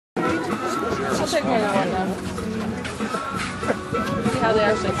I'll take more than one though. See how they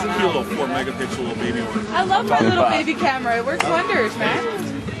actually come out. Cute little 4-megapixel little baby one. I love my little baby camera. It works wonders, man.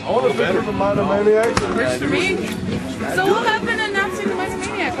 I want to better for Minor Maniac. Works for me. So what happened announcing the Minor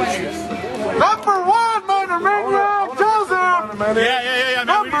Maniac winners? Number 1, Minor Maniac, Joseph! Yeah.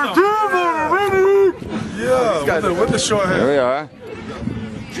 Number 2, Minor Maniac! Yeah, with the short hair. Here we are.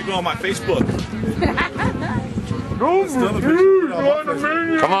 You should go on my Facebook.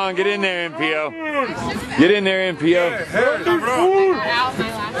 Come on, get in there, MPO. Get in there, MPO.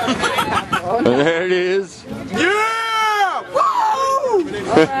 There it is. Yeah! Woo!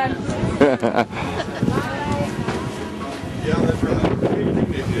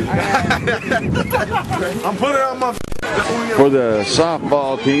 I'm putting it on my. For the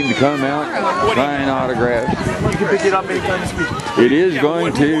softball team to come out, sign autographs. You can pick it up anytime you speak. It is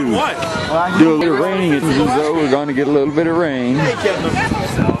going to do a little bit of raining. It seems as though we're going to get a little bit of rain.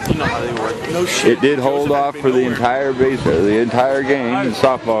 It did hold off for the entire game, the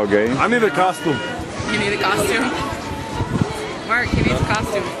softball game. I need a costume. You need a costume? Mark, he needs a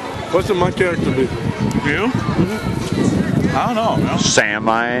costume. What should my character be? You? I don't know, man. Sam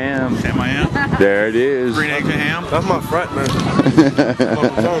I am. Sam I am. There it is. Green eggs and ham. That's my frat man.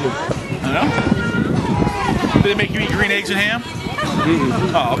 I know. Did they make you eat green eggs and ham?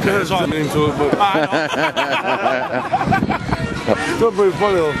 Oh, okay. That's all. Into it, but I know. still pretty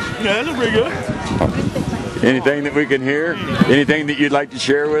funny though. Yeah, that's pretty good. Anything that we can hear? Anything that you'd like to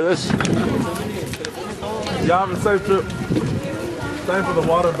share with us? Y'all have a safe trip. Thanks for the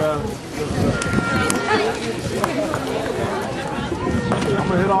water bath. I'm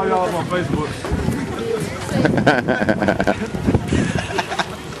gonna hit all y'all up on Facebook.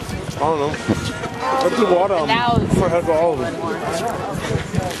 I don't know. Let's do water on me. For all of them.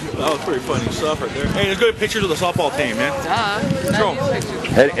 That was pretty funny stuff right there. Hey, there's good pictures of the softball team, man.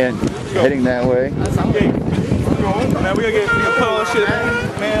 Heading that way. Man, we gotta put all this shit.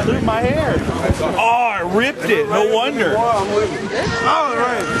 Man, look at my hair. Oh, I ripped it. No wonder. Oh,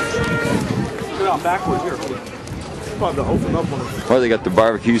 right. Get out backwards here. About to open up on it. Oh, they got the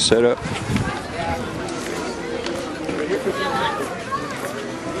barbecue set up.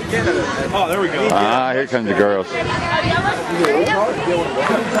 Oh, there we go. Ah, here comes the girls. You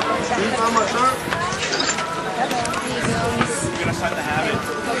gotta sign the habit.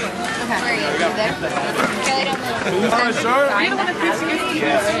 Okay. You there? You want a shirt? You don't want to kiss me?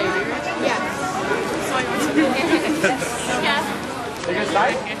 Yeah.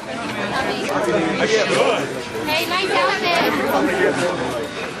 Hey, nice outfit.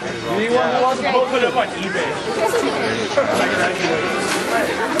 We'll put it up on eBay.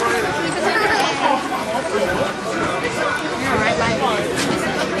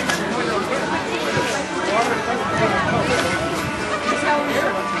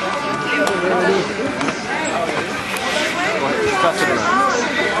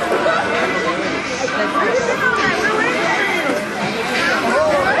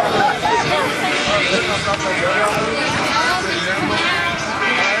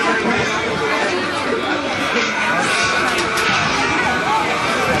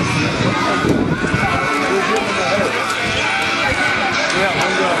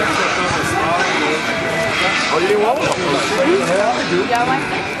 Oh, you didn't want one? Yeah, I like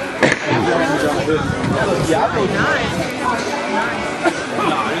it.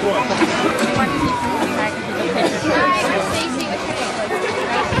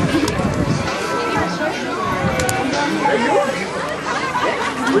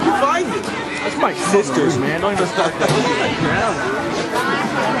 Where'd you find it? That's my sister's, man. Don't even start that.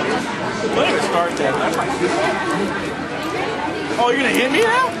 Don't even start that. That's my sister. Oh, you're gonna hit me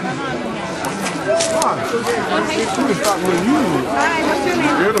now? Come on. You can stop when you leave. Hi, what's your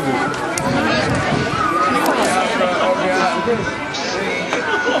name? Scared of it.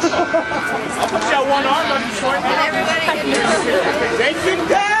 I'll put you on one arm on your short man. Take him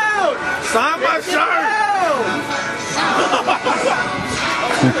down! Sign my shirt!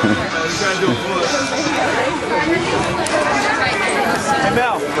 Hey,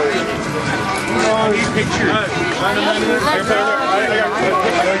 Mel. I need pictures.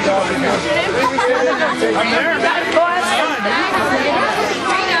 I'm there.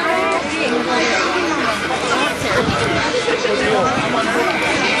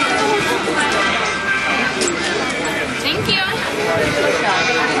 Thank you.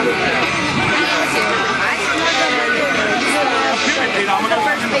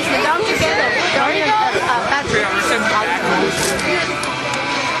 Don't you get it? Don't you go? Patrick.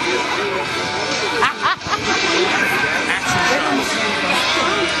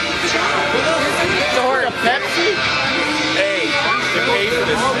 Pepsi? Hey, the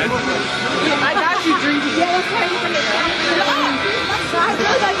I got you drinking. Yeah, that's right.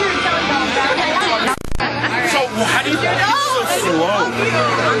 So how do you get so slow?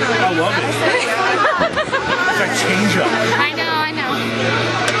 I love it. It's like change up. I know.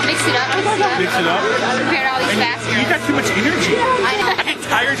 Mix it up. Mix it up. Compare all these fast You got too much energy. I know. I get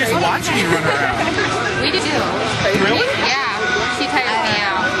tired just watching you run around. We do too. Really? Yeah. She tires me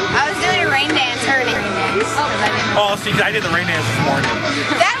out. I was doing a rain dance, her rain dance. Oh, see, I did the rain dance this morning.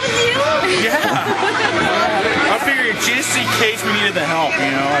 That was you? Yeah. I figured just in case we needed the help,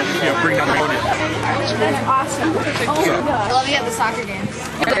 you know, I just bring down the rain dance. That's awesome. I love you at the soccer dance.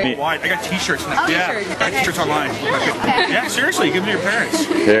 Why? I got T-shirts now. Yeah, T-shirts. I got T-shirts online. Yeah, seriously, give them to your parents.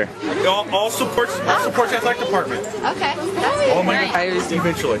 Here. All supports the athletic department. Okay. All my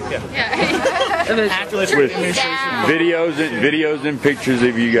eventually. Yeah. After this With videos and pictures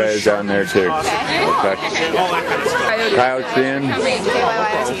of you guys on there too. All that kind of stuff. Couched in.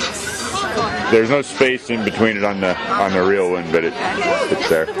 There's no space in between it on the real one, but it's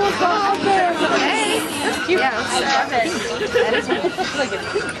there. Yeah, that is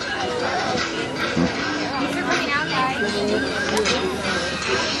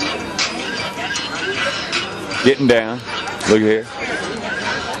Getting down. Look here.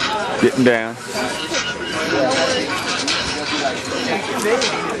 Getting down.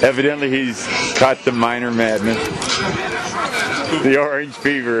 Evidently he's caught the minor madness. The orange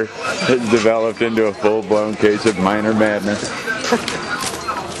fever has developed into a full-blown case of minor madness.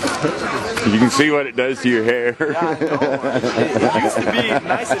 You can see what it does to your hair. Yeah, I know. It used to be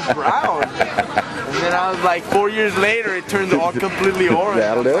nice and brown. And then I was like, 4 years later, it turned all completely orange.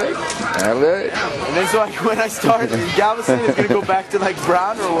 That'll do it. That'll do it. And then so when I started, Galveston is going to go back to like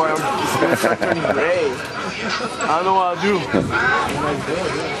brown or what? It's going to start turning gray. I don't know what I'll do.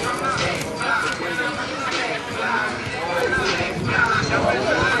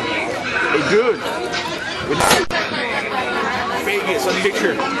 Hey, dude. Vegas, on the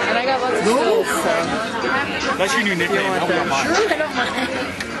picture. And I got lots of skills, so. That's your new nickname. I don't mind. I don't mind.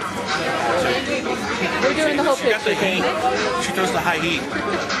 We're doing the whole She got the picture heat. thing. She throws the high heat.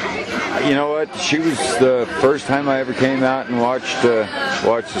 You know what? She was the first time I ever came out and watched the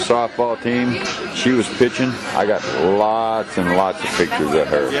softball team. She was pitching. I got lots and lots of pictures of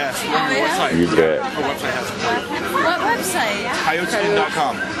her. Yes. Website. You bet. Her website has it. What website?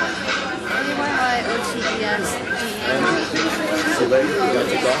 Coyotesin.com.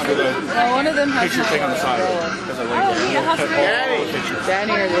 Well, one of them has Picture thing on the side.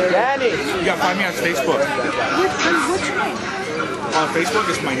 Danny or David. Danny. You gotta find me on Facebook. What's your name? On Facebook,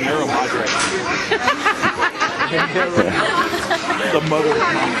 it's my narrow madre. The mother of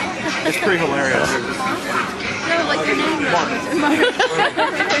mine. It's pretty hilarious. No, like your name.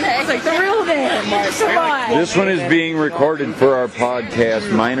 It's like the real name. Come on. This one is being recorded for our podcast,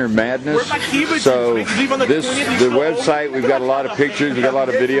 Minor Madness. So the website, we've got a lot of pictures, we've got a lot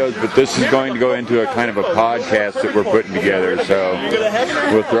of videos, but this is going to go into a kind of a podcast that we're putting together. So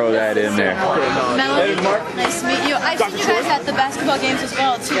we'll throw that in there. Melanie, nice to meet you. I've seen you guys at the basketball games as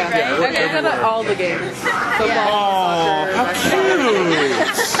well, too, right? Okay, how about all the games? Football, How cute!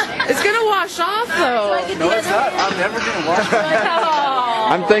 It's gonna wash off though. No, it's not. I'm never going to watch it.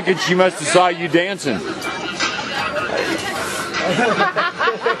 I'm thinking she must have saw you dancing.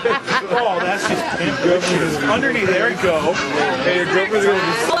 Oh, that's just pimp. Underneath, there we go. Hey, your girlfriend's going to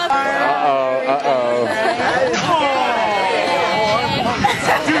be... Uh-oh.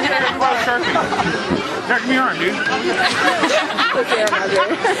 Dude, you gotta do a sharpie. Shark me arm, dude.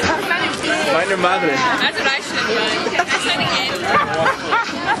 Minor madre. That's what I should have done. Can I sign again?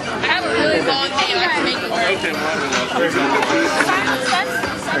 I have a really long name. I can make it great.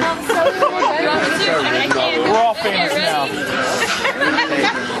 We're all famous now.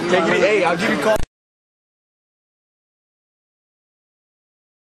 Hey, I'll give you a call.